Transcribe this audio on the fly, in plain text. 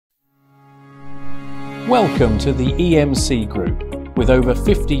Welcome to the EMC Group. With over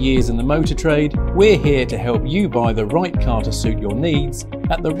 50 years in the motor trade, we're here to help you buy the right car to suit your needs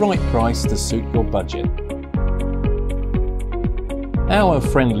at the right price to suit your budget. Our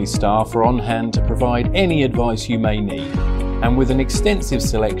friendly staff are on hand to provide any advice you may need, and with an extensive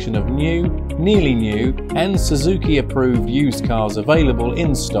selection of new, nearly new and Suzuki approved used cars available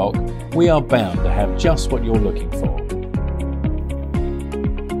in stock, we are bound to have just what you're looking for.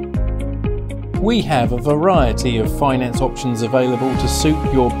 We have a variety of finance options available to suit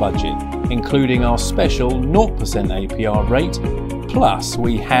your budget, including our special 0% APR rate, plus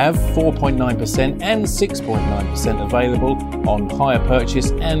we have 4.9% and 6.9% available on hire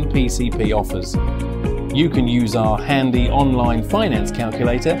purchase and PCP offers. You can use our handy online finance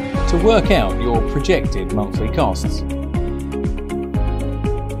calculator to work out your projected monthly costs.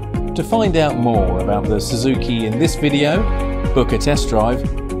 To find out more about the Suzuki in this video, book a test drive,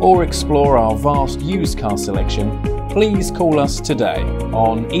 or explore our vast used car selection, please call us today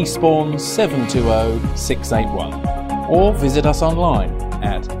on Eastbourne 720 681 or visit us online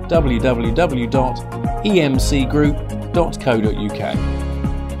at www.emcgroup.co.uk.